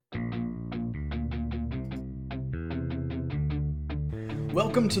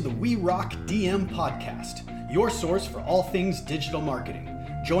Welcome to the We Rock DM podcast, your source for all things digital marketing.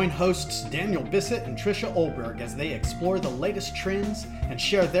 Join hosts Daniel Bissett and Tricia Ulberg as they explore the latest trends and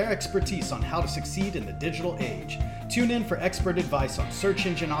share their expertise on how to succeed in the digital age. Tune in for expert advice on search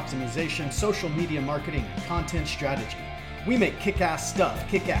engine optimization, social media marketing, and content strategy. We make kick-ass stuff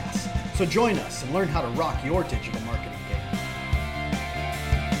kick-ass. So join us and learn how to rock your digital marketing game.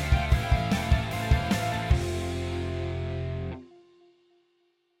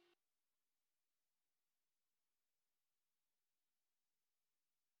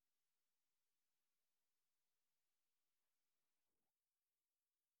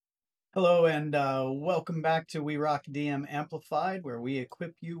 Hello and welcome back to We Rock DM Amplified, where we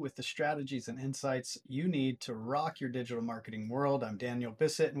equip you with the strategies and insights you need to rock your digital marketing world. I'm Daniel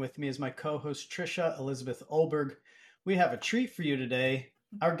Bissett, and with me is my co-host Tricia Elizabeth Ulberg. We have a treat for you today.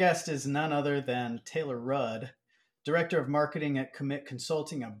 Our guest is none other than Taylor Rudd, Director of Marketing at Commit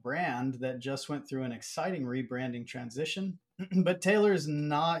Consulting, a brand that just went through an exciting rebranding transition. But Taylor is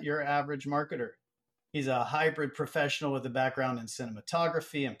not your average marketer. He's a hybrid professional with a background in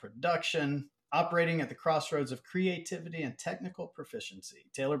cinematography and production, operating at the crossroads of creativity and technical proficiency.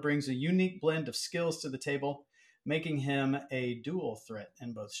 Taylor brings a unique blend of skills to the table, making him a dual threat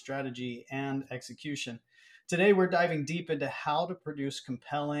in both strategy and execution. Today, we're diving deep into how to produce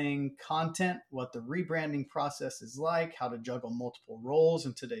compelling content, what the rebranding process is like, how to juggle multiple roles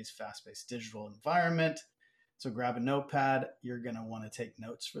in today's fast-paced digital environment. So grab a notepad. You're going to want to take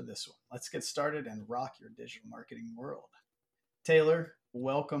notes for this one. Let's get started and rock your digital marketing world. Taylor,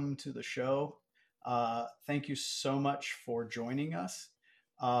 welcome to the show. Thank you so much for joining us.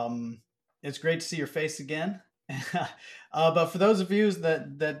 It's great to see your face again. But for those of you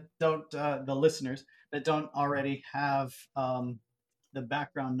that don't, the listeners that don't already have the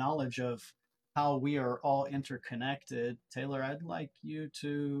background knowledge of how we are all interconnected, Taylor, I'd like you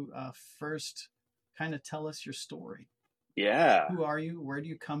to first kind of tell us your story. Yeah. Who are you? Where do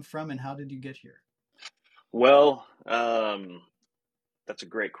you come from? And how did you get here? Well, that's a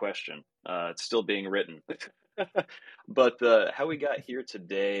great question. It's still being written. But how we got here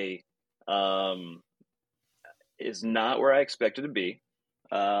today is not where I expected to be.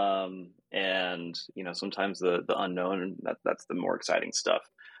 And, you know, sometimes the unknown, that's the more exciting stuff.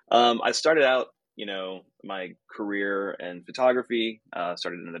 I started out, you know, my career in photography,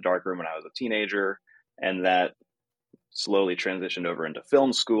 started in the darkroom when I was a teenager. And that slowly transitioned over into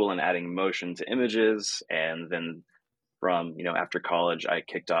film school and adding motion to images. And then from, you know, after college, I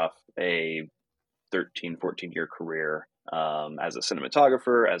kicked off a 14-year career as a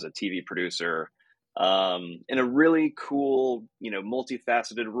cinematographer, as a TV producer, in a really cool, you know,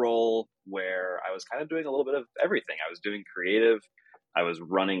 multifaceted role where I was kind of doing a little bit of everything. I was doing creative. I was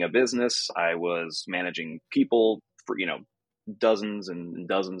running a business. I was managing people for, you know, dozens and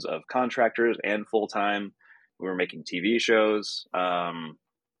dozens of contractors and full-time. We were making TV shows.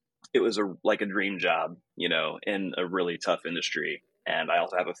 It was like a dream job, you know, in a really tough industry. And I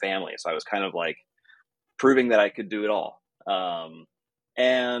also have a family. So I was kind of like proving that I could do it all.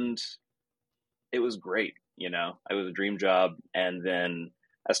 And it was great, you know, it was a dream job. And then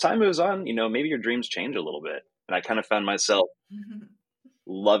as time moves on, you know, maybe your dreams change a little bit. And I kind of found myself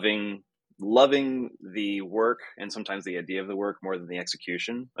loving the work and sometimes the idea of the work more than the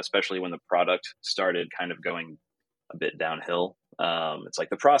execution, especially when the product started kind of going a bit downhill. It's like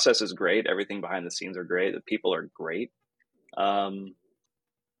the process is great. Everything behind the scenes are great. The people are great.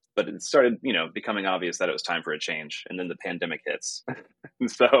 But it started, you know, becoming obvious that it was time for a change. And then the pandemic hits. And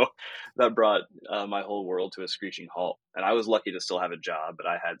so that brought my whole world to a screeching halt. And I was lucky to still have a job, but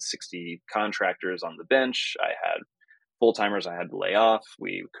I had 60 contractors on the bench. I had full-timers I had to lay off.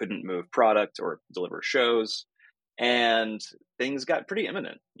 We couldn't move product or deliver shows. And things got pretty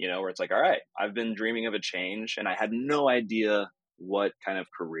imminent, you know, where it's like, all right, I've been dreaming of a change and I had no idea what kind of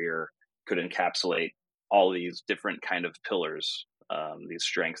career could encapsulate all these different kind of pillars, these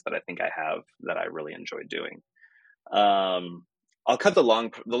strengths that I think I have that I really enjoy doing. I'll cut the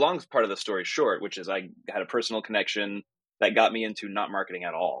long part of the story short, which is I had a personal connection that got me into not marketing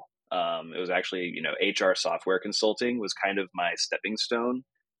at all. It was actually, you know, HR software consulting was kind of my stepping stone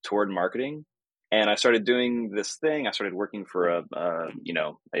toward marketing. And I started doing this thing. I started working for a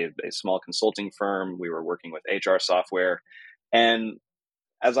small consulting firm. We were working with HR software. And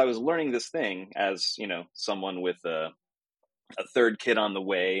as I was learning this thing, as, you know, someone with a third kid on the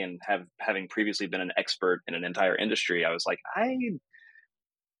way and having previously been an expert in an entire industry, I was like,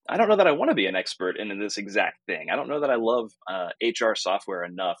 I don't know that I want to be an expert in this exact thing. I don't know that I love HR software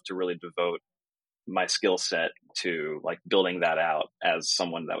enough to really devote my skill set to like building that out as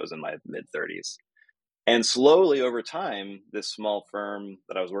someone that was in my mid 30s. And slowly over time, this small firm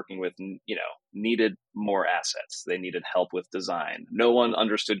that I was working with, needed more assets. They needed help with design. No one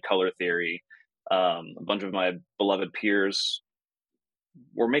understood color theory. A bunch of my beloved peers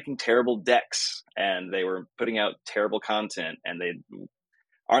were making terrible decks, and they were putting out terrible content, and they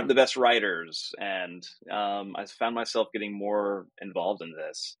aren't the best writers. And I found myself getting more involved in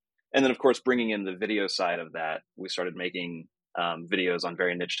this. And then, of course, bringing in the video side of that, we started making videos on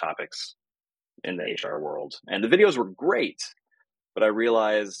very niche topics in the HR world. And the videos were great, but I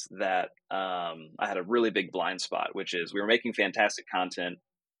realized that I had a really big blind spot, which is we were making fantastic content.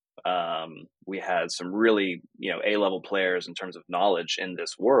 We had some really, A-level players in terms of knowledge in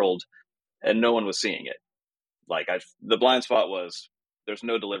this world, and no one was seeing it. The blind spot was there's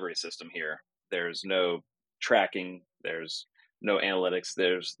no delivery system here. There's no tracking. There's no analytics.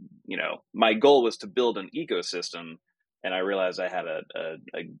 My goal was to build an ecosystem, and I realized I had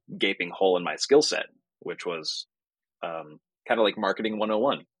a gaping hole in my skill set, which was kind of like marketing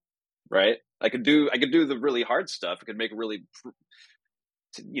 101, right? I could do the really hard stuff. I could make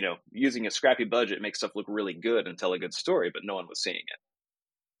using a scrappy budget, make stuff look really good and tell a good story, but no one was seeing it.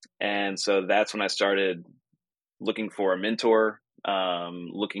 And so that's when I started looking for a mentor,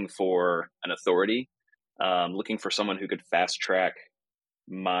 looking for an authority, looking for someone who could fast track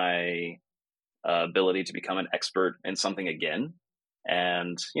my ability to become an expert in something again.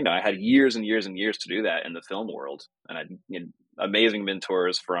 And, I had years and years and years to do that in the film world. And I had amazing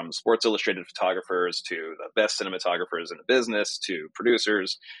mentors, from Sports Illustrated photographers to the best cinematographers in the business to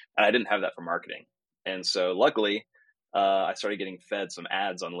producers. And I didn't have that for marketing. And so luckily, I started getting fed some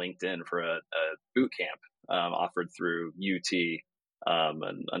ads on LinkedIn for a boot camp offered through UT,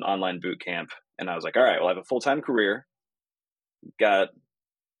 an online boot camp. And I was like, all right, well, I have a full-time career, got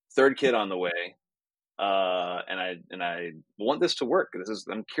third kid on the way. And I want this to work.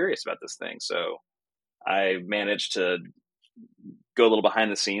 I'm curious about this thing. So I managed to go a little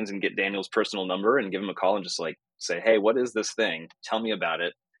behind the scenes and get Daniel's personal number and give him a call and just say, hey, what is this thing? Tell me about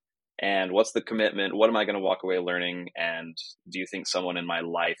it. And what's the commitment? What am I going to walk away learning? And do you think someone in my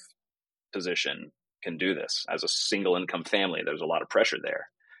life position can do this? As a single income family, there's a lot of pressure there.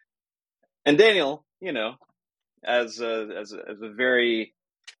 And Daniel, as a very,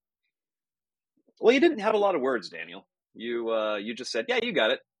 well, you didn't have a lot of words, Daniel. You just said, yeah, you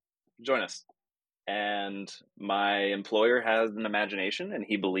got it. Join us. And my employer has an imagination, and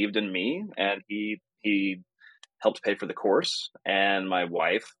he believed in me, and he helped pay for the course. And my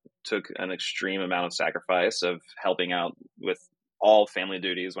wife took an extreme amount of sacrifice of helping out with all family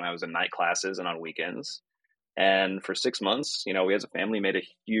duties when I was in night classes and on weekends. And for 6 months, we as a family made a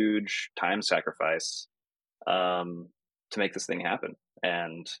huge time sacrifice to make this thing happen.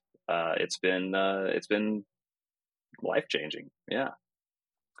 And it's been life-changing. Yeah.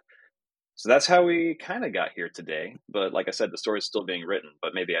 So that's how we kind of got here today. But like I said, the story is still being written,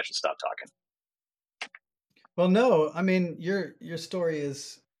 but maybe I should stop talking. Well, no, I mean, your story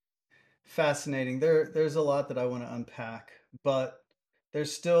is fascinating. There's a lot that I want to unpack, but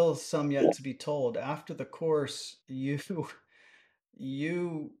there's still some yet to be told. After the course, you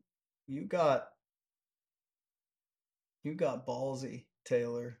you got ballsy,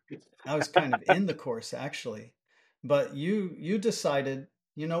 Taylor. I was kind of in the course actually, but you decided,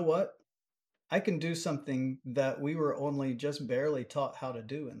 you know what? I can do something that we were only just barely taught how to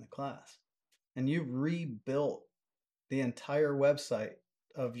do in the class. And you rebuilt the entire website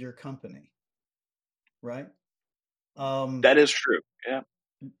of your company, right? That is true. Yeah.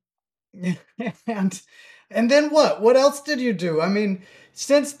 And then what? What else did you do? I mean,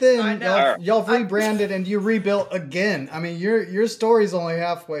 since then y'all rebranded and you rebuilt again. I mean, your story's only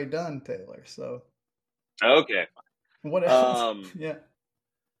halfway done, Taylor. So okay. What else? Yeah.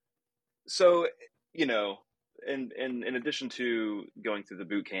 So, in addition to going through the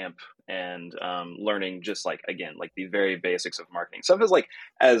boot camp and learning just again, the very basics of marketing, stuff is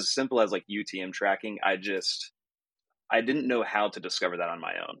as simple as UTM tracking. I didn't know how to discover that on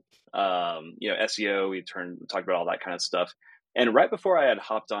my own. SEO, we talked about all that kind of stuff. And right before I had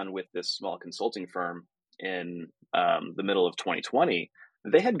hopped on with this small consulting firm in the middle of 2020,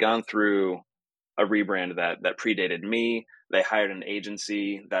 they had gone through a rebrand that predated me. They hired an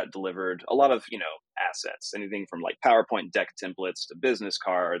agency that delivered a lot of, assets, anything from PowerPoint deck templates to business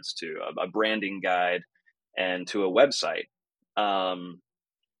cards to a branding guide and to a website.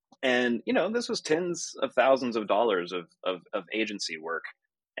 And, this was tens of thousands of dollars of agency work.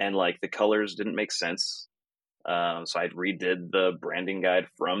 And the colors didn't make sense. So I redid the branding guide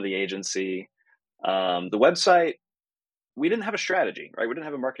from the agency. The website, we didn't have a strategy, right? We didn't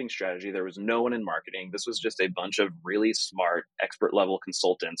have a marketing strategy. There was no one in marketing. This was just a bunch of really smart expert level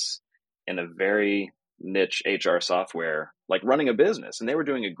consultants in a very niche HR software, like running a business, and they were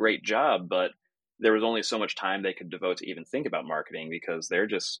doing a great job, but there was only so much time they could devote to even think about marketing because they're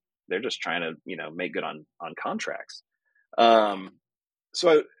just trying to, make good on contracts.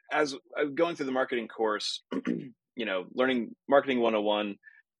 So as I was going through the marketing course, learning marketing 101,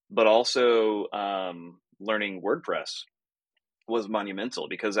 but also learning WordPress was monumental,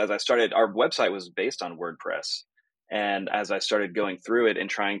 because as I started, our website was based on WordPress. And as I started going through it and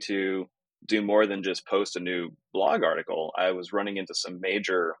trying to do more than just post a new blog article, I was running into some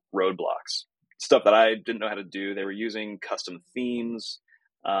major roadblocks, stuff that I didn't know how to do. They were using custom themes.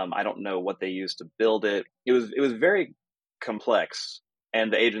 I don't know what they used to build it. It was very complex.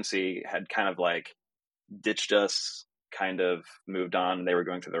 And the agency had kind of like ditched us, kind of moved on. They were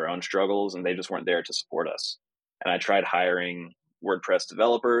going through their own struggles and they just weren't there to support us. And I tried hiring WordPress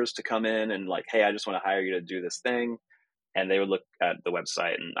developers to come in and like, hey, I just want to hire you to do this thing. And they would look at the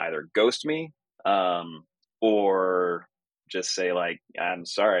website and either ghost me, or just say like, I'm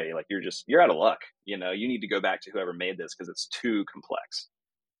sorry, like you're out of luck. You need to go back to whoever made this because it's too complex.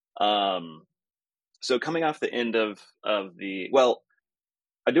 So coming off the end of well,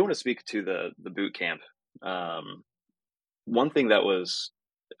 I do want to speak to the boot camp. One thing that was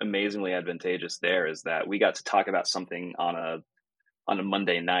amazingly advantageous there is that we got to talk about something on a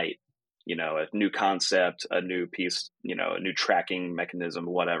Monday night, a new concept, a new piece, a new tracking mechanism,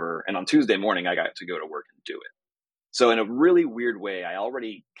 whatever. And on Tuesday morning, I got to go to work and do it. So in a really weird way, I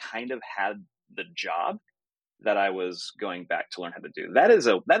already kind of had the job that I was going back to learn how to do.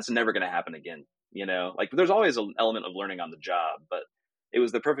 That's never going to happen again. Like there's always an element of learning on the job, but it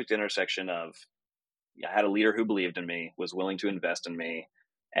was the perfect intersection of, I had a leader who believed in me, was willing to invest in me,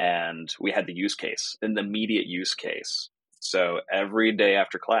 and we had the use case, an immediate use case. So every day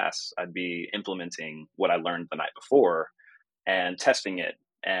after class, I'd be implementing what I learned the night before and testing it,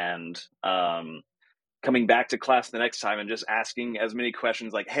 and coming back to class the next time and just asking as many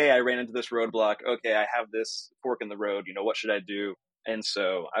questions like, hey, I ran into this roadblock. Okay, I have this fork in the road. What should I do? And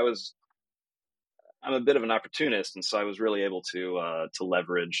so I'm a bit of an opportunist, and so I was really able to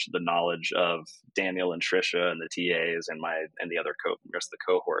leverage the knowledge of Daniel and Tricia and the TAs and the other rest of the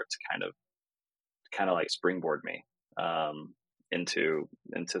cohort to kind of like springboard me into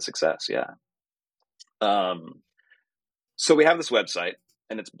success. Yeah. So we have this website,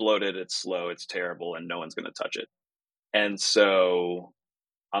 and it's bloated, it's slow, it's terrible, and no one's going to touch it. And so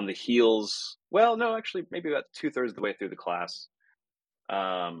on the heels, well, no, actually, maybe about 2/3 of the way through the class,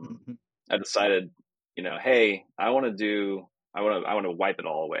 I decided, hey, I want to wipe it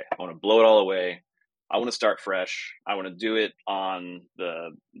all away. I want to blow it all away. I want to start fresh. I want to do it on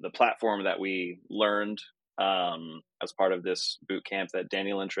the platform that we learned as part of this boot camp that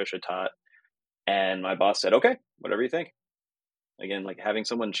Daniel and Tricia taught. And my boss said, okay, whatever you think. Again, like having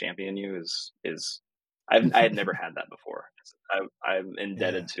someone champion you is I had never had that before. I'm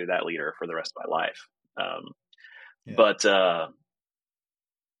indebted to that leader for the rest of my life. But so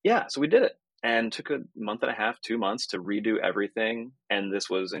we did it, and took a month and a half, 2 months to redo everything. And this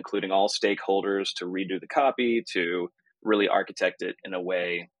was including all stakeholders, to redo the copy, to really architect it in a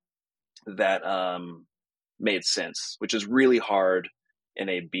way that made sense, which is really hard in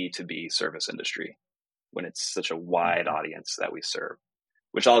a B2B service industry when it's such a wide audience that we serve,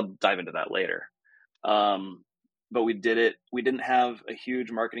 which I'll dive into that later. But we did it. We didn't have a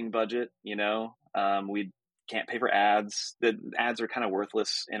huge marketing budget, we can't pay for ads. The ads are kind of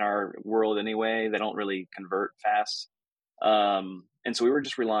worthless in our world anyway. They don't really convert fast. And so we were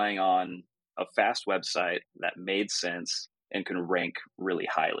just relying on a fast website that made sense and can rank really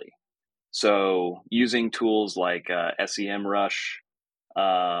highly. So using tools like SEMrush,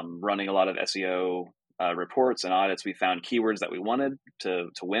 running a lot of SEO reports and audits, we found keywords that we wanted to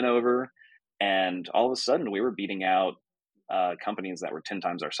win over. And all of a sudden we were beating out companies that were 10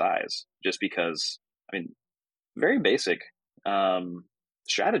 times our size, just because, very basic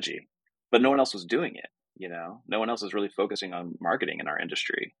strategy, but no one else was doing it. No one else was really focusing on marketing in our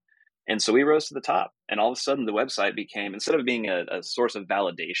industry. And so we rose to the top, and all of a sudden the website became, instead of being a source of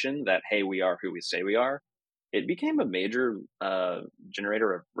validation that, hey, we are who we say we are, it became a major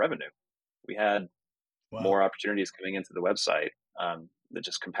generator of revenue. We had more opportunities coming into the website that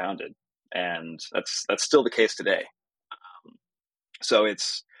just compounded. And that's still the case today. So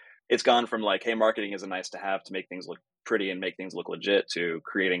it's gone from like, hey, marketing is a nice to have to make things look pretty and make things look legit, to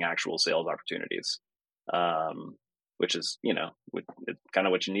creating actual sales opportunities, which is, kind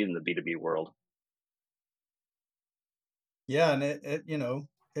of what you need in the B2B world. Yeah. And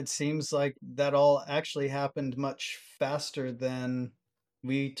it seems like that all actually happened much faster than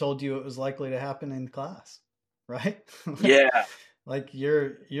we told you it was likely to happen in class, right? Yeah. Like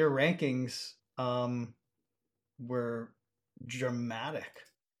your rankings um, were dramatic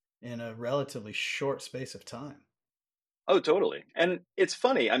in a relatively short space of time. Oh, totally. And it's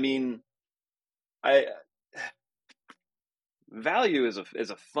funny. I mean, I value is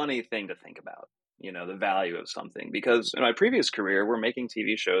a funny thing to think about. The value of something, because in my previous career, we're making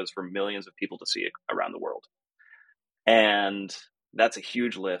TV shows for millions of people to see around the world, and that's a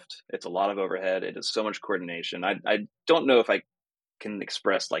huge lift. It's a lot of overhead. It is so much coordination. I don't know if I can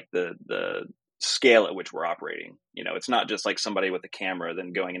express like the scale at which we're operating. It's not just like somebody with a camera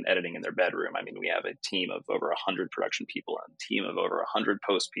then going and editing in their bedroom. I mean, we have a team of over 100 production people and a team of over 100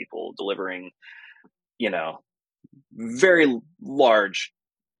 post people delivering, you know, very large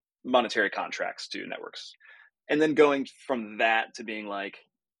monetary contracts to networks. And then going from that to being like,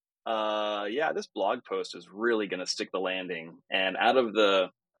 yeah, this blog post is really going to stick the landing. And out of the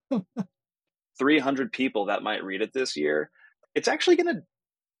 300 people that might read it this year, it's actually going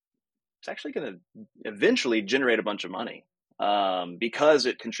to eventually generate a bunch of money, because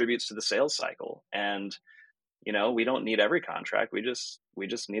it contributes to the sales cycle. And we don't need every contract. We just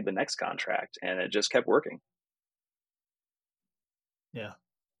need the next contract, and it just kept working. Yeah.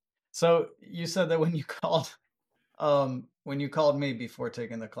 So you said that when you called me before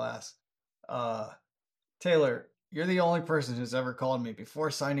taking the class, Taylor, you're the only person who's ever called me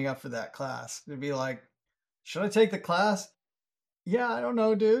before signing up for that class to be like, should I take the class? Yeah, I don't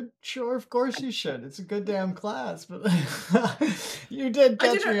know, dude. Sure, of course you should. It's a good damn class, but you did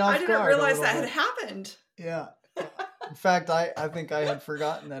catch me off I didn't guard a realize little that had bit. happened. Yeah. In fact, I think I had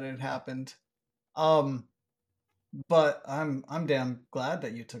forgotten that it happened. Um, but I'm damn glad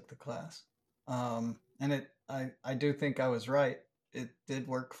that you took the class. And I do think I was right. It did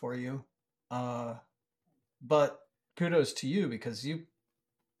work for you. Uh, but kudos to you because you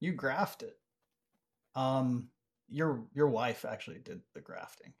graphed it. Um, your wife actually did the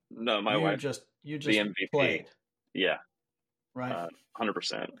grafting. No, my You wife, just the MVP. played, Yeah, right?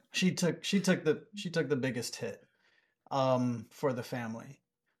 100%. She took the biggest hit for the family.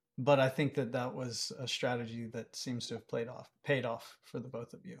 But I think that was a strategy that seems to have paid off for the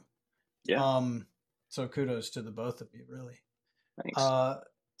both of you. Yeah, So kudos to the both of you, really. thanks.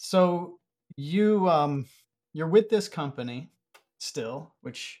 So you're with this company still,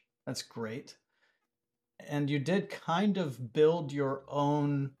 which that's great. And you did kind of build your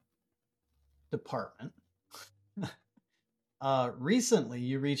own department. Recently,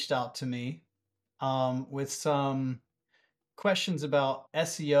 you reached out to me with some questions about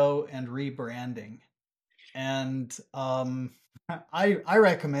SEO and rebranding. And I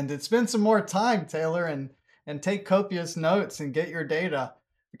recommend it. Spend some more time, Taylor, and take copious notes and get your data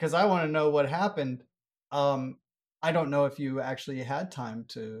because I want to know what happened. Um, I don't know if you actually had time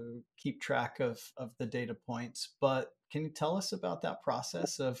to keep track of the data points, but can you tell us about that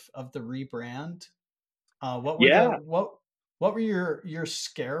process of the rebrand? What were Yeah, what were your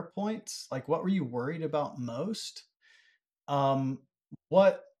scare points? Like what were you worried about most? Um,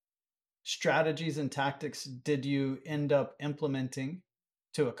 what strategies and tactics did you end up implementing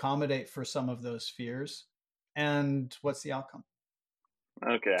to accommodate for some of those fears? And what's the outcome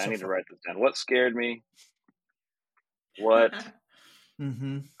okay, I so need to far? write this down. What scared me? What?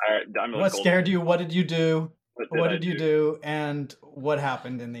 Mm-hmm. I'm a What gold. scared you? What did you do? What did What I did you do? do? And what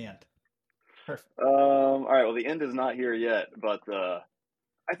happened in the end? Perfect. All right. Well, the end is not here yet, but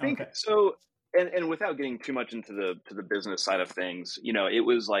I think Okay. so. And without getting too much into the business side of things, it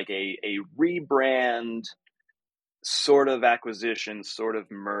was like a rebrand, sort of acquisition, sort of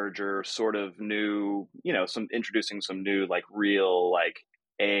merger, sort of new, some introducing some new like real like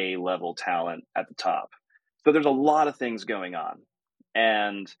A level talent at the top. So there's a lot of things going on,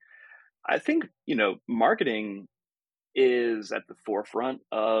 and I think marketing is at the forefront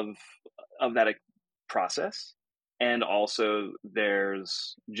of that process. And also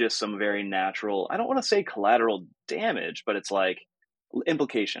there's just some very natural, I don't want to say collateral damage, but it's like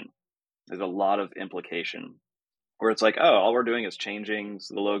implication. There's a lot of implication where it's like, oh, all we're doing is changing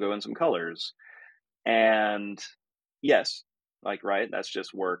the logo and some colors. And yes, like, right, that's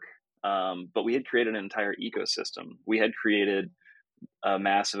just work. But we had created an entire ecosystem. We had created a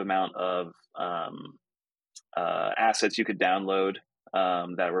massive amount of assets you could download,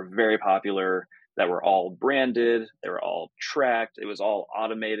 that were very popular, that were all branded, they were all tracked. It was all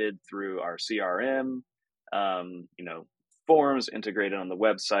automated through our CRM. Forms integrated on the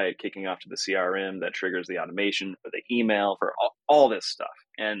website, kicking off to the CRM that triggers the automation for the email for all this stuff.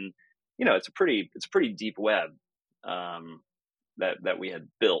 And it's a pretty deep web, that we had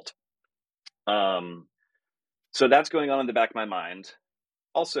built. Um, so that's going on in the back of my mind.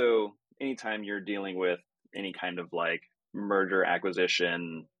 Also, anytime you're dealing with any kind of like merger,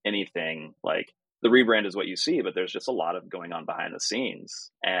 acquisition, anything, like the rebrand is what you see, but there's just a lot of going on behind the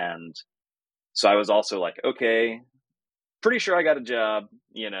scenes. And so I was also like, okay, pretty sure I got a job,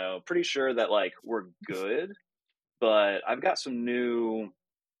 pretty sure that like we're good, but I've got some new,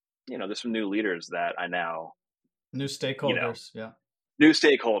 there's some new leaders that I now, New stakeholders. Yeah. new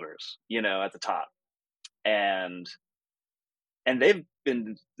stakeholders, at the top. And they've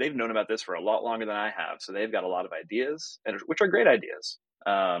known about this for a lot longer than I have. So they've got a lot of ideas, which are great ideas.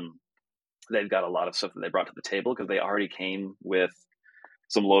 They've got a lot of stuff that they brought to the table because they already came with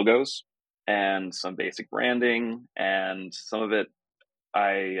some logos and some basic branding, and some of it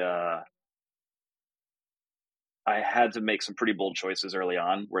I had to make some pretty bold choices early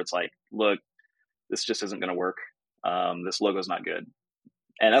on where it's like, look, this just isn't going to work. This logo's not good.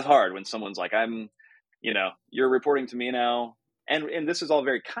 And that's hard when someone's like, you're reporting to me now. And this is all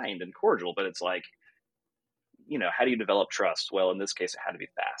very kind and cordial, but it's like, how do you develop trust? Well, in this case, it had to be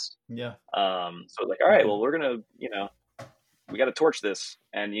fast. Yeah. So like, all right, well, we're going to, we got to torch this,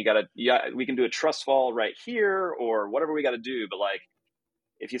 and we can do a trust fall right here or whatever we got to do. But like,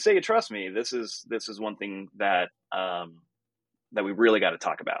 if you say you trust me, this is one thing that, that we really got to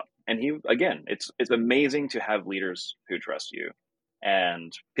talk about. And it's amazing to have leaders who trust you,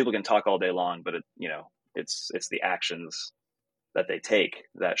 and people can talk all day long, but it's the actions that they take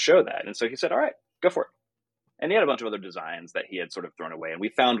that show that. And so he said, all right, go for it. And he had a bunch of other designs that he had sort of thrown away. And we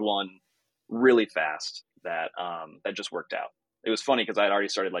found one really fast that just worked out. It was funny because I had already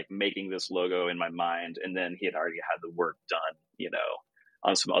started like making this logo in my mind, and then he had already had the work done,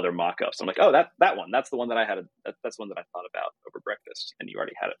 on some other mock-ups. I'm like, oh, that one, that's the one that I had. That's one that I thought about over breakfast, and you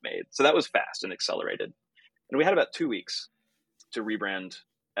already had it made. So that was fast and accelerated. And we had about 2 weeks to rebrand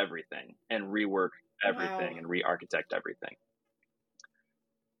everything and rework everything and re-architect everything.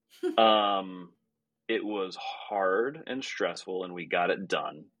 It was hard and stressful, and we got it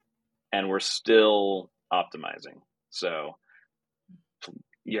done, and we're still optimizing. So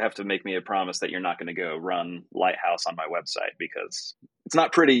you have to make me a promise that you're not going to go run Lighthouse on my website, because it's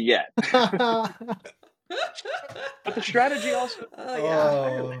not pretty yet. But the strategy also, like,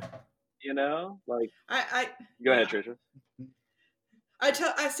 go ahead, Tricia.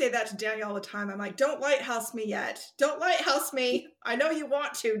 I say that to Daniel all the time. I'm like, don't lighthouse me yet. Don't lighthouse me. I know you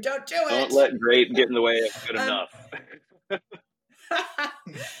want to. Don't do it. Don't let great get in the way of good enough.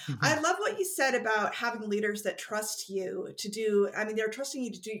 I love what you said about having leaders that trust you to do. I mean, they're trusting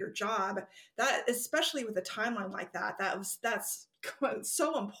you to do your job. That, especially with a timeline like that, that's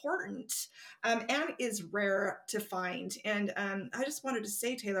so important, and is rare to find. And I just wanted to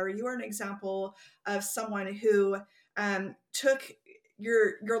say, Taylor, you are an example of someone who took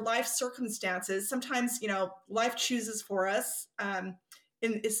your life circumstances. Sometimes, life chooses for us,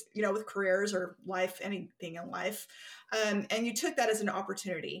 with careers or life, anything in life. And you took that as an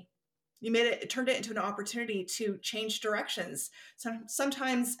opportunity. You turned it into an opportunity to change directions.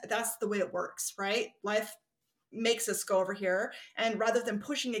 Sometimes that's the way it works, right? Life makes us go over here. And rather than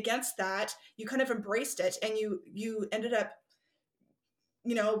pushing against that, you kind of embraced it, and you ended up,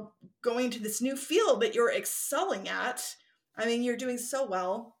 going to this new field that you're excelling at. I mean, you're doing so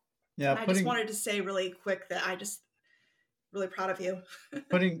well. Yeah. And I just wanted to say really quick that I just really proud of you.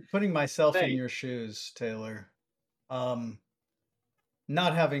 putting myself in your shoes, Taylor, not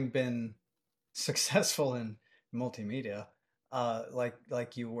having been successful in multimedia,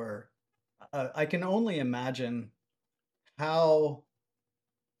 like you were, I can only imagine how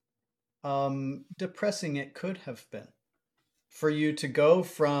depressing it could have been for you to go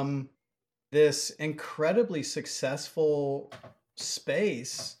from this incredibly successful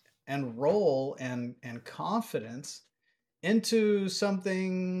space and role and confidence into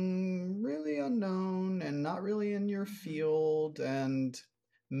something really unknown and not really in your field, and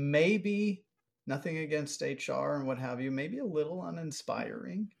maybe, nothing against HR and what have you, maybe a little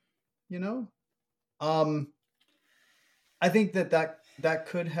uninspiring, I think that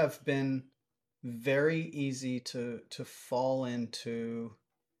could have been very easy to fall into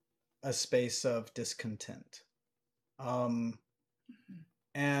a space of discontent.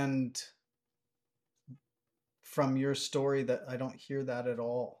 And from your story, that I don't hear that at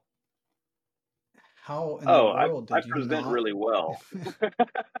all. How in the world did you present really well.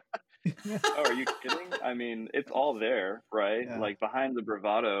 Oh, are you kidding? I mean, it's all there, right? Yeah. Like, behind the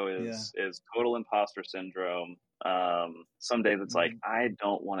bravado is total imposter syndrome. Some days it's like, I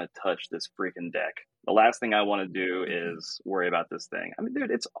don't want to touch this freaking deck. The last thing I want to do is worry about this thing. I mean,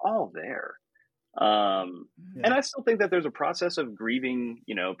 dude, it's all there. And I still think that there's a process of grieving,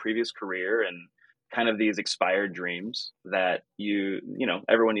 previous career and kind of these expired dreams that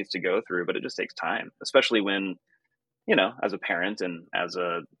everyone needs to go through, but it just takes time, especially when as a parent and as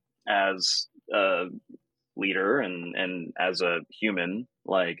a leader and as a human,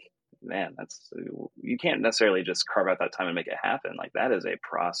 like, man, you can't necessarily just carve out that time and make it happen. Like, that is a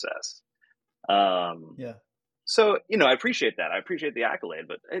process. Yeah. So, I appreciate that. I appreciate the accolade,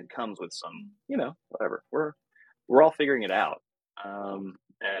 but it comes with some, whatever. We're all figuring it out.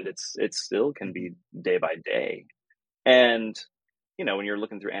 And it still can be day by day. And, when you're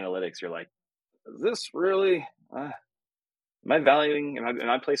looking through analytics, you're like, is this really, am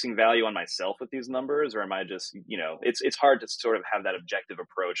I placing value on myself with these numbers, or am I just, it's hard to sort of have that objective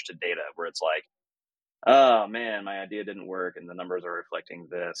approach to data where it's like, oh man, my idea didn't work and the numbers are reflecting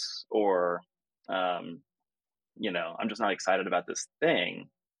this, or, I'm just not excited about this thing.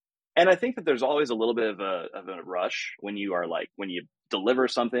 And I think that there's always a little bit of a rush when you deliver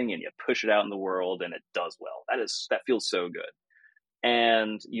something and you push it out in the world and it does well. That feels so good.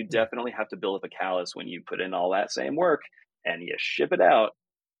 And you definitely have to build up a callus when you put in all that same work and you ship it out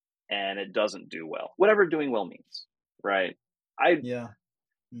and it doesn't do well, whatever doing well means, right?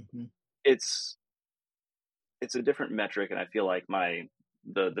 It's a different metric, and I feel like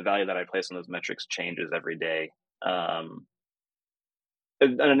the value that I place on those metrics changes every day. An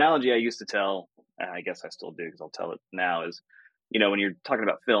analogy I used to tell, and I guess I still do because I'll tell it now, is, when you're talking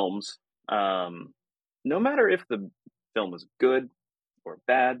about films, no matter if the film is good or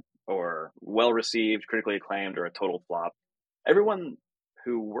bad or well received, critically acclaimed, or a total flop, everyone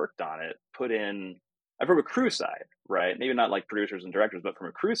who worked on it put in, from a crew side, right? Maybe not like producers and directors, but from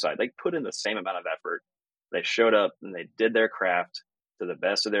a crew side, they put in the same amount of effort. They showed up and they did their craft to the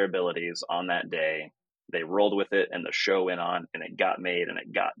best of their abilities on that day. They rolled with it and the show went on and it got made and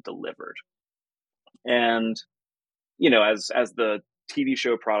it got delivered. And, as the TV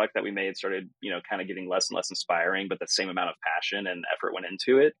show product that we made started, kind of getting less and less inspiring, but the same amount of passion and effort went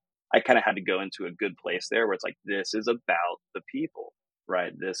into it, I kind of had to go into a good place there where it's like, this is about the people,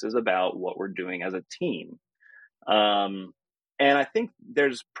 right? This is about what we're doing as a team. And I think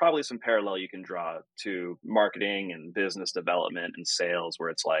there's probably some parallel you can draw to marketing and business development and sales, where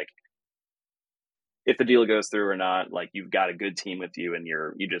it's like, if the deal goes through or not, like, you've got a good team with you and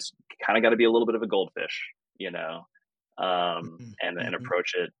you just kind of got to be a little bit of a goldfish, and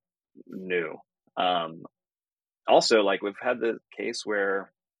approach it new. Also, like, we've had the case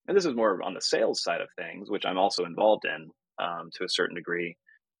where, and this is more on the sales side of things, which I'm also involved in, to a certain degree,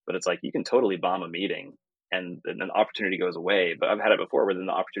 but it's like, you can totally bomb a meeting and then the opportunity goes away. But I've had it before where then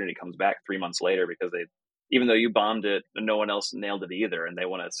the opportunity comes back 3 months later because even though you bombed it, no one else nailed it either, and they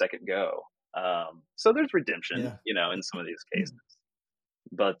want a second go. So there's redemption, in some of these cases.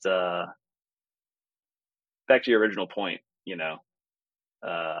 But back to your original point,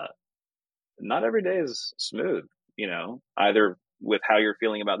 not every day is smooth, either with how you're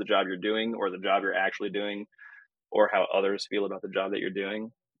feeling about the job you're doing or the job you're actually doing, or how others feel about the job that you're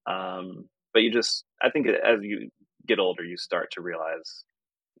doing. But I think as you get older, you start to realize,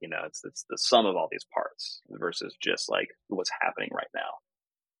 it's the sum of all these parts versus just like what's happening right now.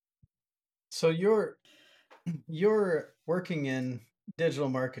 So you're working in digital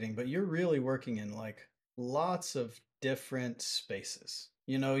marketing, but you're really working in like lots of different spaces.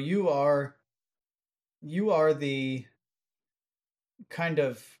 You are the kind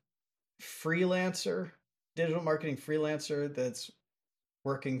of freelancer, digital marketing freelancer that's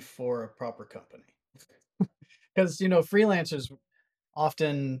working for a proper company. Because freelancers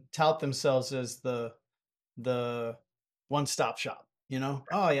often tout themselves as the one-stop shop.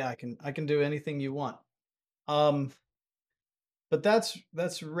 Oh yeah, I can do anything you want. But that's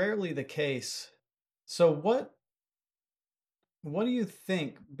rarely the case. So what do you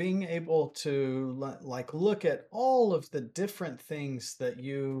think, being able to like look at all of the different things that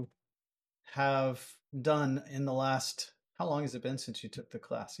you have done in the last, how long has it been since you took the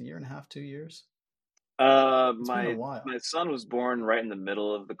class? A year and a half, 2 years? It's been a while. My son was born right in the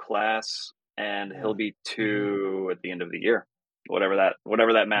middle of the class, and he'll be 2 at the end of the year. Whatever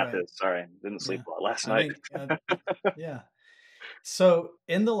that math is. Sorry, didn't sleep a lot last night. Yeah. So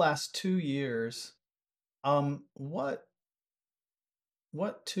in the last 2 years, what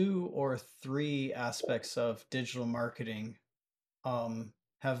 2 or 3 aspects of digital marketing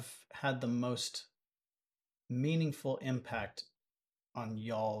have had the most meaningful impact on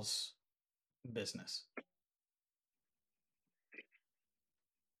y'all's business?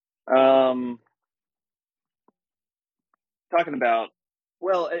 Talking about,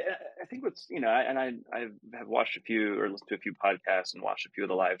 well, I think what's, I have watched a few or listened to a few podcasts and watched a few of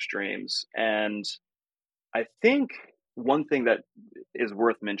the live streams. And I think one thing that is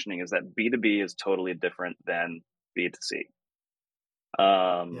worth mentioning is that B2B is totally different than B2C.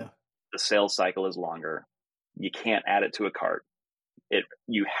 The sales cycle is longer. You can't add it to a cart.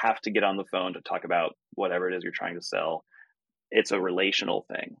 You have to get on the phone to talk about whatever it is you're trying to sell. It's a relational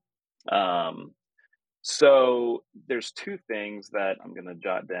thing. So there's two things that I'm going to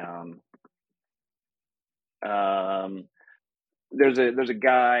jot down. There's a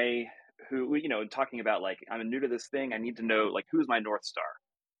guy who, talking about like, I'm new to this thing. I need to know like, who's my North Star,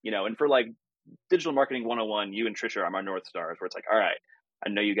 and for like digital marketing 101, you and Tricia are my North Stars, where it's like, all right, I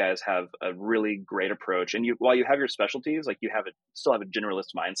know you guys have a really great approach. And while you have your specialties, like you still have a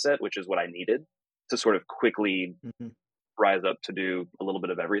generalist mindset, which is what I needed to sort of quickly rise up to do a little bit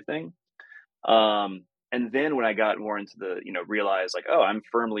of everything. And then when I got more into the, realized like, oh, I'm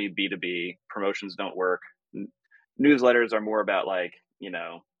firmly B2B, promotions don't work. Newsletters are more about like,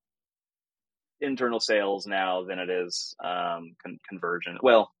 internal sales now than it is conversion.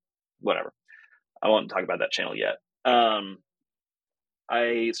 Well, whatever. I won't talk about that channel yet.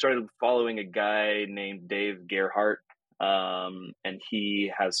 I started following a guy named Dave Gerhardt, and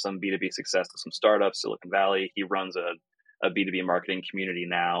he has some B2B success to some startups, Silicon Valley. He runs a B2B marketing community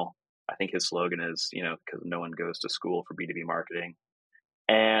now. I think his slogan is, because no one goes to school for B2B marketing.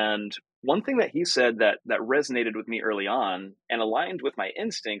 And one thing that he said that resonated with me early on and aligned with my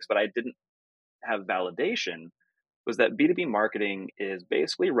instincts, but I didn't have validation, was that B2B marketing is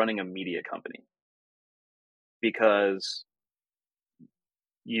basically running a media company, because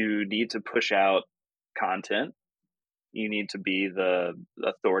you need to push out content. You need to be the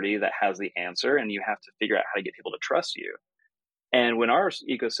authority that has the answer, and you have to figure out how to get people to trust you. And when our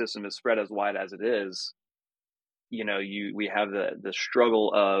ecosystem is spread as wide as it is, we have the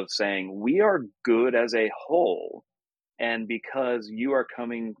struggle of saying we are good as a whole, and because you are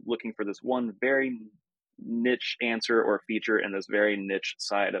coming looking for this one very niche answer or feature in this very niche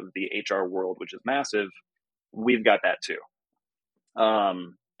side of the HR world, which is massive, we've got that too.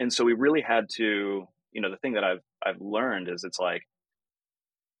 And so we really had to, the thing that I've learned is it's like,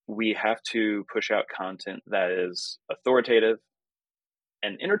 we have to push out content that is authoritative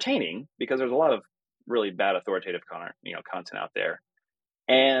and entertaining, because there's a lot of really bad authoritative content out there,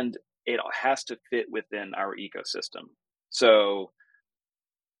 and it has to fit within our ecosystem. So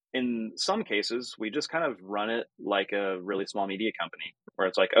in some cases, we just kind of run it like a really small media company, where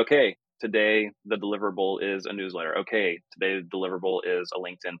it's like, okay, today the deliverable is a newsletter. Okay, today the deliverable is a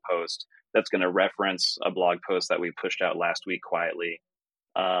LinkedIn post that's going to reference a blog post that we pushed out last week quietly.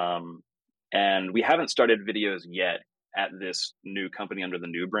 And we haven't started videos yet at this new company under the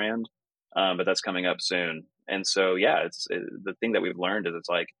new brand, but that's coming up soon. And so, yeah, the thing that we've learned is it's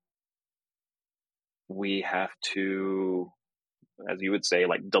like, we have to, as you would say,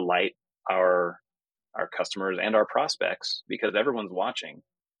 like delight our customers and our prospects, because everyone's watching.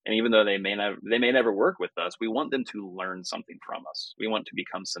 And even though they may never work with us, we want them to learn something from us. We want to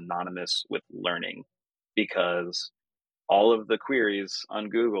become synonymous with learning, because all of the queries on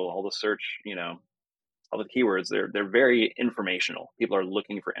Google, all the search, all the keywords, they're very informational. People are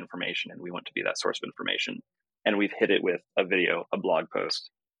looking for information, and we want to be that source of information. And we've hit it with a video, a blog post,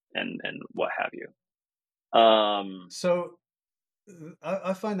 and what have you. So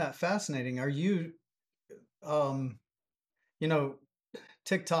I find that fascinating. Are you,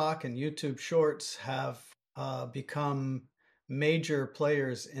 TikTok and YouTube Shorts have become major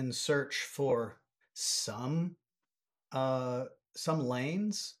players in search for some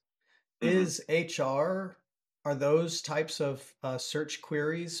lanes. Is HR, are those types of search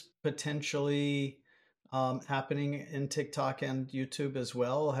queries potentially happening in TikTok and YouTube as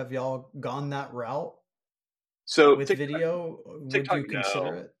well? Have y'all gone that route? So with TikTok, video? Would you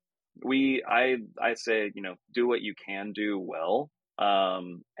consider it? I say, do what you can do well.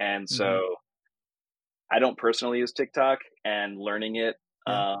 And so I don't personally use TikTok, and learning it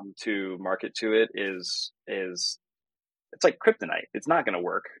to market to it is it's like kryptonite. It's not going to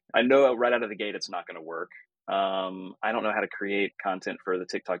work. I know right out of the gate it's not going to work. I don't know how to create content for the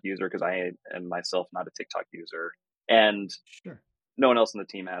TikTok user, because I am myself not a TikTok user, and no one else in the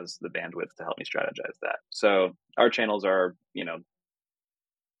team has the bandwidth to help me strategize that. So our channels are,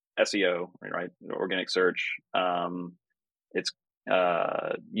 SEO, right? Organic search. It's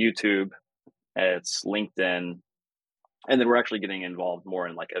YouTube. It's LinkedIn. And then we're actually getting involved more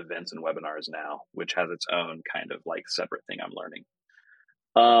in like events and webinars now, which has its own kind of like separate thing I'm learning.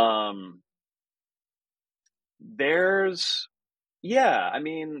 I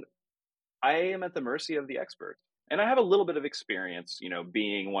am at the mercy of the expert. And I have a little bit of experience,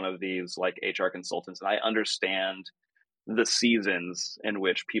 being one of these like HR consultants, and I understand the seasons in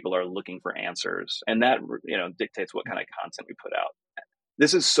which people are looking for answers. And that, dictates what kind of content we put out.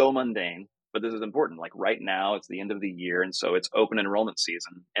 This is so mundane. but this is important. Like right now, it's the end of the year. And so it's open enrollment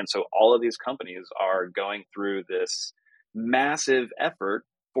season. And so all of these companies are going through this massive effort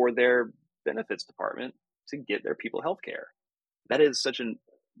for their benefits department to get their people healthcare. That is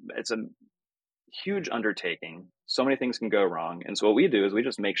it's a huge undertaking. So many things can go wrong. And so what we do is we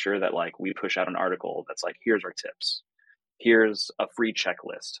just make sure that like we push out an article that's like, here's our tips. Here's a free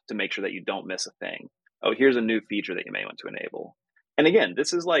checklist to make sure that you don't miss a thing. Oh, here's a new feature that you may want to enable. And again,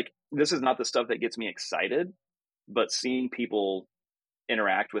 this is not the stuff that gets me excited, but seeing people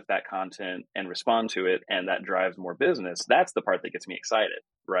interact with that content and respond to it, and that drives more business. That's the part that gets me excited,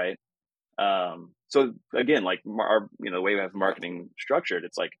 right? So again, like the way we have marketing structured,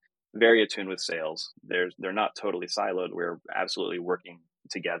 it's like very attuned with sales. They're not totally siloed. We're absolutely working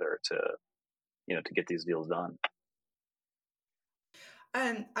together to get these deals done.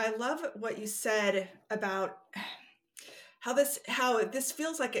 I love what you said about how this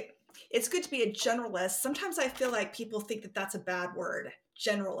feels like it's good to be a generalist. Sometimes I feel like people think that that's a bad word,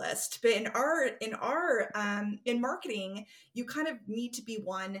 generalist, but in marketing, you kind of need to be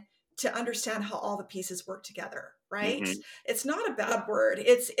one to understand how all the pieces work together, right? Mm-hmm. It's not a bad word.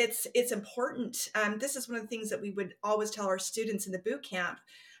 It's important. This is one of the things that we would always tell our students in the boot camp.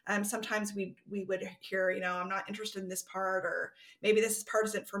 Sometimes we would hear, I'm not interested in this part, or maybe this part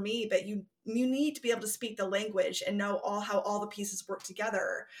isn't for me, but you need to be able to speak the language and know how all the pieces work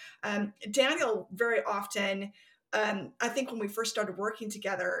together. Daniel very often, I think when we first started working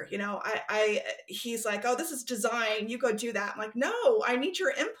together, he's like, oh, this is design, you go do that. I'm like, no, I need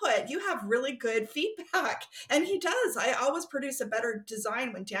your input. You have really good feedback. And he does. I always produce a better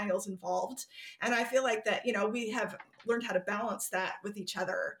design when Daniel's involved. And I feel like that, we have learned how to balance that with each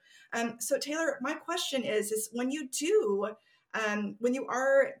other. So Taylor, my question is when you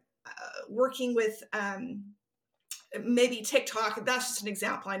are working with, maybe TikTok, that's just an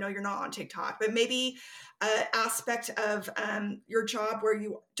example. I know you're not on TikTok, but maybe an aspect of your job where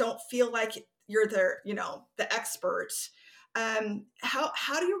you don't feel like you're the expert.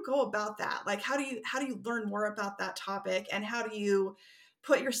 How do you go about that? Like, how do you learn more about that topic, and how do you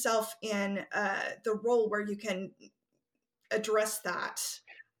put yourself in the role where you can address that?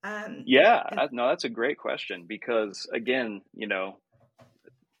 No, that's a great question, because again,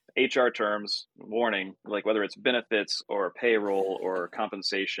 HR terms, warning, like whether it's benefits or payroll or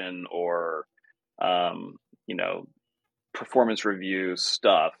compensation or, performance review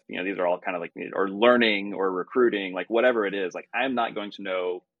stuff, these are all kind of like, or learning or recruiting, like whatever it is, like I'm not going to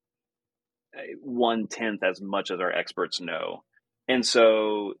know 1/10 as much as our experts know. And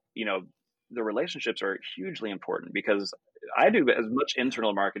so, the relationships are hugely important, because I do as much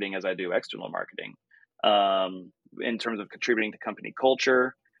internal marketing as I do external marketing, in terms of contributing to company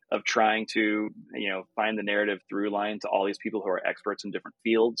culture, of trying to, find the narrative through line to all these people who are experts in different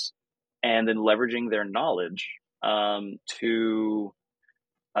fields, and then leveraging their knowledge to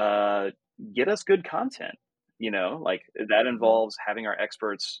get us good content. Like that involves having our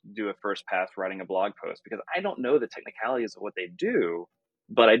experts do a first pass writing a blog post, because I don't know the technicalities of what they do,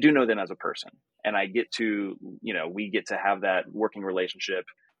 but I do know them as a person. And I get to, we get to have that working relationship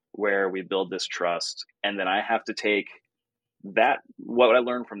where we build this trust. And then I have to take what I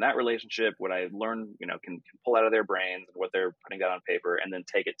learned from that relationship, what I learned, can pull out of their brains, what they're putting down on paper, and then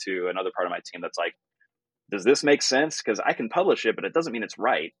take it to another part of my team that's like, does this make sense? Because I can publish it, but it doesn't mean it's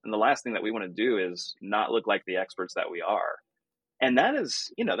right. And the last thing that we want to do is not look like the experts that we are. And that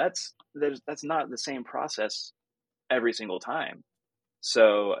is, that's not the same process every single time.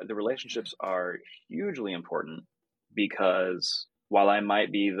 So the relationships are hugely important, because while I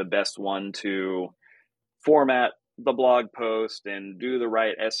might be the best one to format the blog post and do the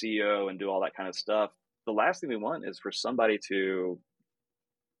right SEO and do all that kind of stuff, the last thing we want is for somebody to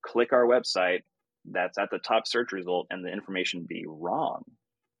click our website that's at the top search result and the information be wrong,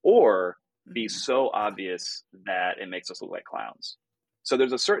 or be so obvious that it makes us look like clowns. So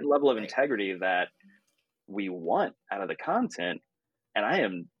there's a certain level of integrity that we want out of the content. And I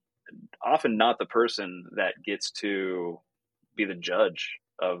am often not the person that gets to be the judge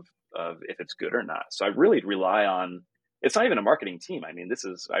of if it's good or not. So I really rely on, it's not even a marketing team. I mean,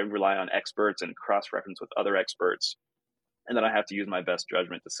 I rely on experts and cross-reference with other experts. And then I have to use my best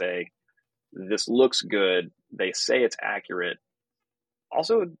judgment to say, this looks good. They say it's accurate.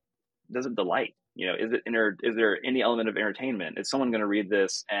 Also, does it delight? Is there any element of entertainment? Is someone going to read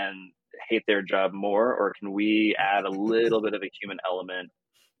this and hate their job more? Or can we add a little bit of a human element,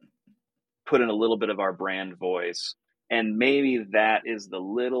 put in a little bit of our brand voice? And maybe that is the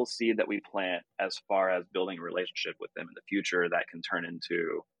little seed that we plant as far as building a relationship with them in the future that can turn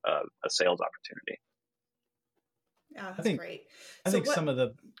into a sales opportunity. Yeah, that's great. I think some of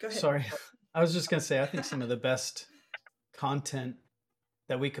the, sorry, I was just going to say, I think some of the best content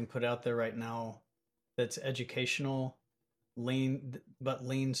that we can put out there right now that's educational, but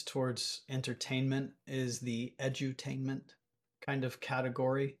leans towards entertainment is the edutainment kind of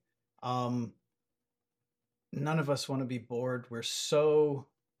category. Um, None of us want to be bored. We're so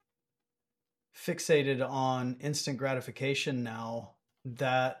fixated on instant gratification now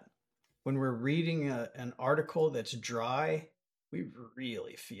that when we're reading an article that's dry, we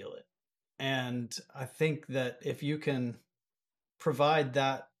really feel it. And I think that if you can provide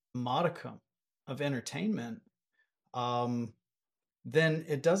that modicum of entertainment, um, then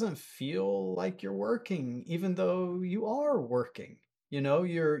it doesn't feel like you're working, even though you are working. You know,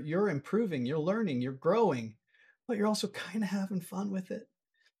 you're improving, you're learning, you're growing, but you're also kind of having fun with it.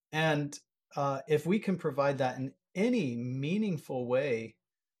 And if we can provide that in any meaningful way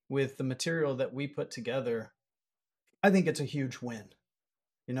with the material that we put together, I think it's a huge win.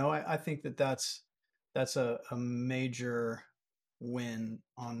 You know, I think that that's a major win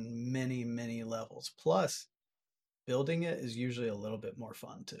on many, many levels. Plus, building it is usually a little bit more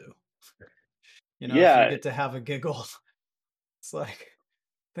fun too. You know, if you Yeah. get to have a giggle, it's like,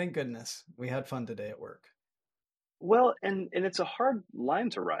 thank goodness we had fun today at work. Well, and it's a hard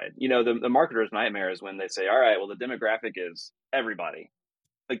line to ride. You know, the marketer's nightmare is when they say, all right, well, the demographic is everybody.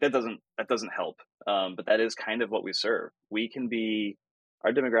 Like that doesn't help. But that is kind of what we serve.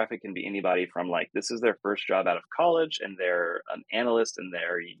 Our demographic can be anybody from like, this is their first job out of college and they're an analyst in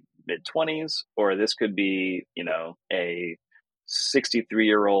their mid-20s, or this could be, you know, a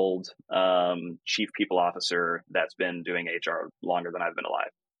 63-year-old chief people officer that's been doing HR longer than I've been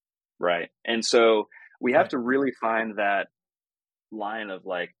alive. Right. And so we have Right. to really find that line of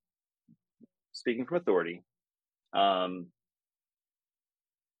like speaking from authority, um,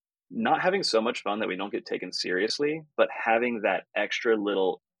 not having so much fun that we don't get taken seriously, but having that extra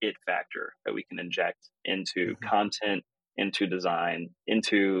little it factor that we can inject into Mm-hmm. content, into design,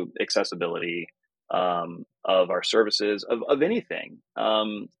 into accessibility of our services, of anything.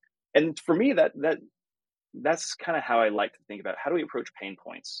 And for me, that's kind of how I like to think about how do we approach pain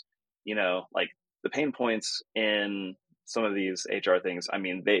points. You know, like the pain points in some of these HR things. I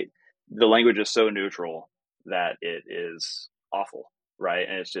mean, the language is so neutral that it is awful, right?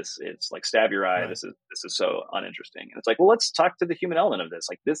 And it's like stab your eye. Right. This is so uninteresting. And it's like, well, let's talk to the human element of this.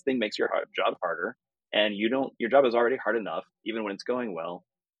 Like this thing makes your job harder, and your job is already hard enough, even when it's going well.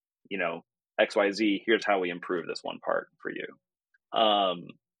 You know, XYZ. Here's how we improve this one part for you. Um,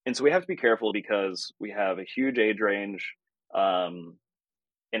 and so we have to be careful because we have a huge age range um,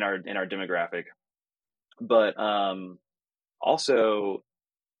 in our demographic, but also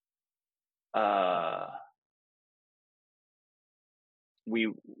uh,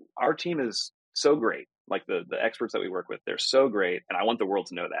 we our team is so great. Like the experts that we work with, they're so great, and I want the world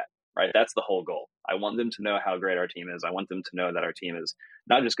to know that. Right, that's the whole goal. I want them to know how great our team is. I want them to know that our team is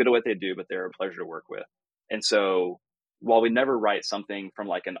not just good at what they do, but they're a pleasure to work with. And so while we never write something from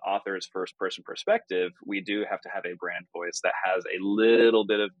like an author's first person perspective, we do have to have a brand voice that has a little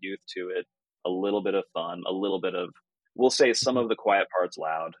bit of youth to it, a little bit of fun, a little bit of, we'll say some Mm-hmm. of the quiet parts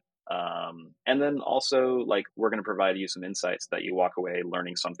loud. And then also like we're going to provide you some insights that you walk away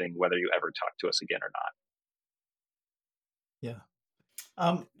learning something, whether you ever talk to us again or not. Yeah.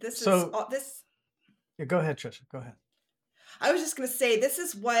 This is So this. yeah, go ahead, Tricia. Go ahead. I was just going to say, this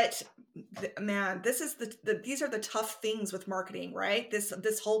is what, man, this is these are the tough things with marketing, right? This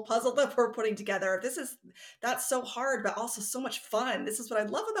whole puzzle that we're putting together. That's so hard, but also so much fun. This is what I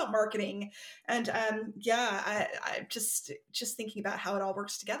love about marketing. And yeah, I just thinking about how it all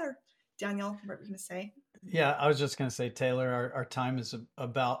works together. Daniel, what were you going to say? Yeah, I was just going to say, Taylor, our time is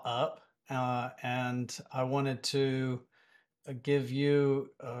about up. And I wanted to give you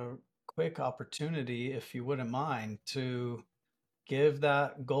a quick opportunity, if you wouldn't mind, to give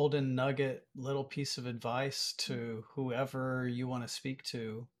that golden nugget little piece of advice to whoever you want to speak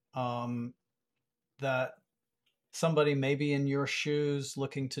to, that somebody maybe in your shoes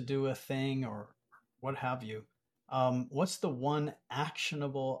looking to do a thing or what have you. What's the one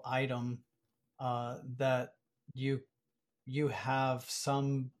actionable item that you you have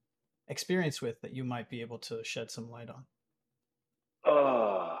some experience with that you might be able to shed some light on?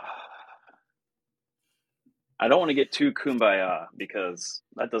 Oh, I don't want to get too kumbaya because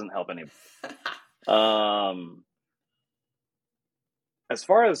that doesn't help anybody. As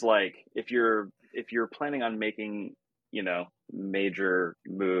far as like if you're planning on making, you know, major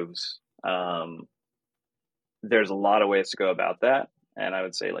moves, there's a lot of ways to go about that. And I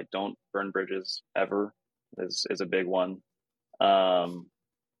would say like don't burn bridges ever is a big one. Um,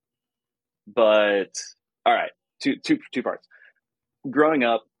 but all right, two parts. Growing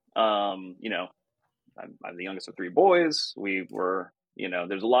up, You know, I'm the youngest of three boys. We were, you know,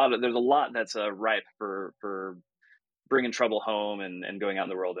 there's a lot that's ripe for bringing trouble home and going out in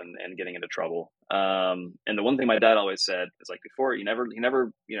the world and getting into trouble. And the one thing my dad always said is like, before, he never,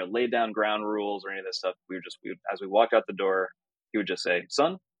 you know, laid down ground rules or any of this stuff. We would, as we walked out the door, he would just say,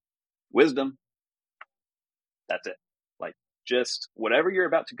 son, wisdom. That's it. Like, just whatever you're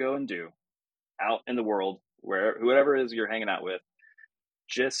about to go and do out in the world, where whoever it is you're hanging out with,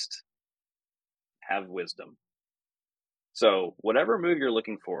 just have wisdom. So whatever move you're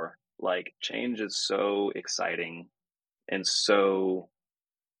looking for, like, change is so exciting and so,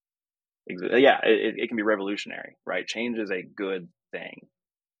 it can be revolutionary, right? Change is a good thing.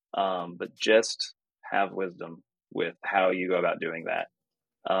 But just have wisdom with how you go about doing that.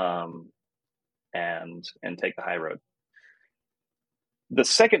 And take the high road. The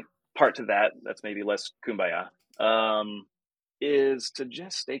second part to that, that's maybe less kumbaya, is to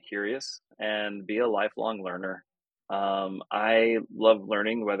just stay curious and be a lifelong learner. I love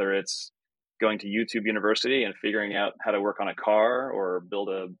learning, whether it's going to YouTube University and figuring out how to work on a car or build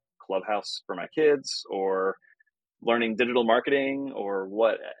a clubhouse for my kids, or learning digital marketing or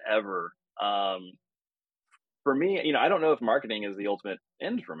whatever. For me, you know, I don't know if marketing is the ultimate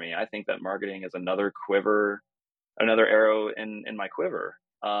end for me. I think that marketing is another arrow in my quiver.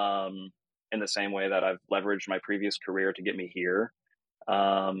 In the same way that I've leveraged my previous career to get me here.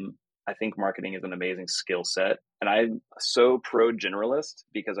 I think marketing is an amazing skill set, and I'm so pro generalist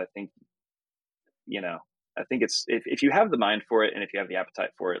because I think, you know, I think it's, if you have the mind for it and if you have the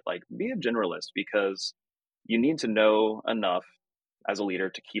appetite for it, like, be a generalist, because you need to know enough as a leader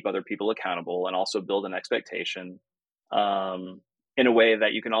to keep other people accountable and also build an expectation, in a way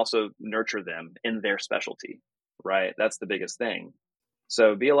that you can also nurture them in their specialty, right? That's the biggest thing.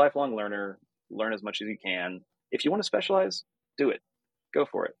 So be a lifelong learner, learn as much as you can. If you want to specialize, do it, go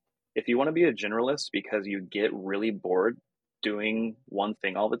for it. If you want to be a generalist because you get really bored doing one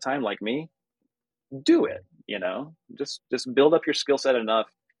thing all the time, like me, do it. You know, just build up your skill set enough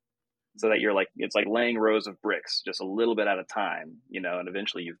so that you're like, it's like laying rows of bricks, just a little bit at a time, you know, and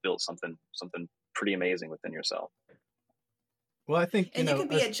eventually you've built something pretty amazing within yourself. Well, I think, and you can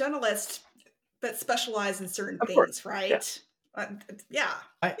be a generalist, but specialize in certain Of things, course. right? Yeah.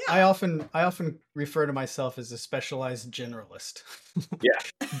 I often refer to myself as a specialized generalist. Yeah.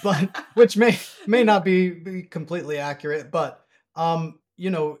 But which may not be completely accurate, but you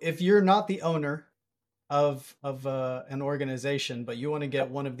know, if you're not the owner of an organization, but you want to get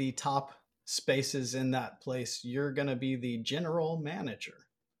one of the top spaces in that place, you're going to be the general manager.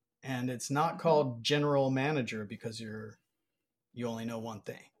 And it's not called general manager because you only know one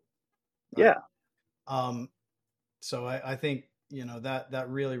thing. Right? Yeah. So I think, you know, that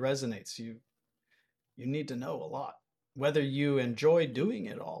really resonates. You need to know a lot, whether you enjoy doing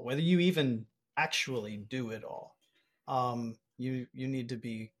it all, whether you even actually do it all. You need to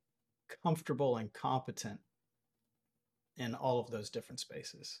be comfortable and competent in all of those different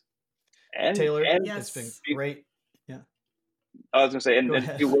spaces. And Taylor, yes, it's been great. Yeah. I was going to say,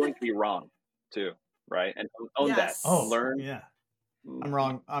 and be willing to be wrong too, right? And own yes. that. Oh, learn. Yeah. I'm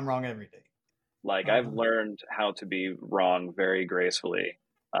wrong every day. Like, I've learned how to be wrong very gracefully.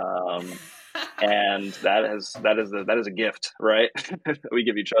 And that is a gift, right? We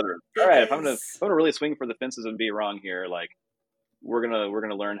give each other. All right, if I'm gonna really swing for the fences and be wrong here, like, we're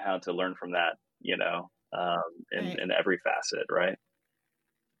gonna learn how to learn from that, you know, in every facet, right?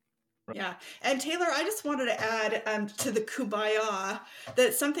 Yeah. And Taylor, I just wanted to add to the kumbaya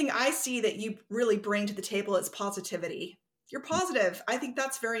that something I see that you really bring to the table is positivity. You're positive. I think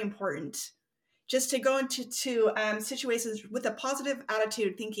that's very important. Just to go into situations with a positive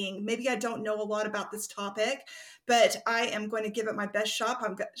attitude, thinking, maybe I don't know a lot about this topic, but I am going to give it my best shot.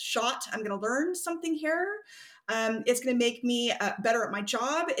 I'm going to learn something here. It's going to make me better at my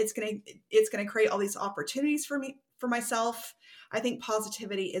job. It's going to create all these opportunities for myself. I think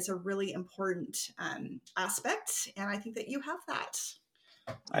positivity is a really important aspect, and I think that you have that.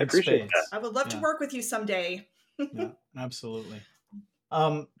 I appreciate that. I would love to work with you someday. Yeah, absolutely.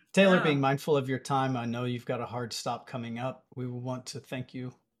 Taylor, being mindful of your time, I know you've got a hard stop coming up. We want to thank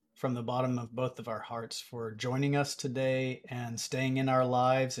you from the bottom of both of our hearts for joining us today and staying in our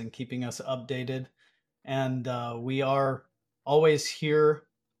lives and keeping us updated. And we are always here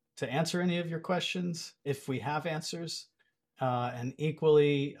to answer any of your questions if we have answers. And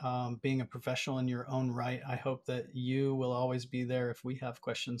equally, being a professional in your own right, I hope that you will always be there if we have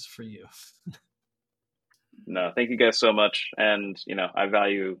questions for you. No, thank you guys so much. And, you know, I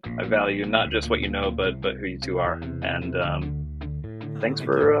value not just what you know, but who you two are. And thanks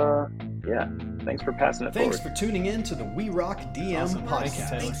for thanks for passing it Thanks forward. for tuning in to the We Rock DM Awesome.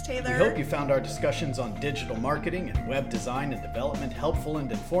 podcast. Thanks, Taylor. We hope you found our discussions on digital marketing and web design and development helpful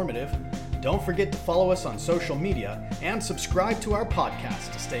and informative. Don't forget to follow us on social media and subscribe to our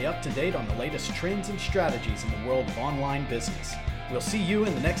podcast to stay up to date on the latest trends and strategies in the world of online business. We'll see you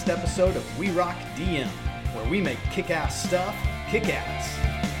in the next episode of We Rock DM, where we make kick-ass stuff kick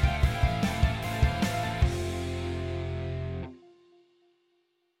ass.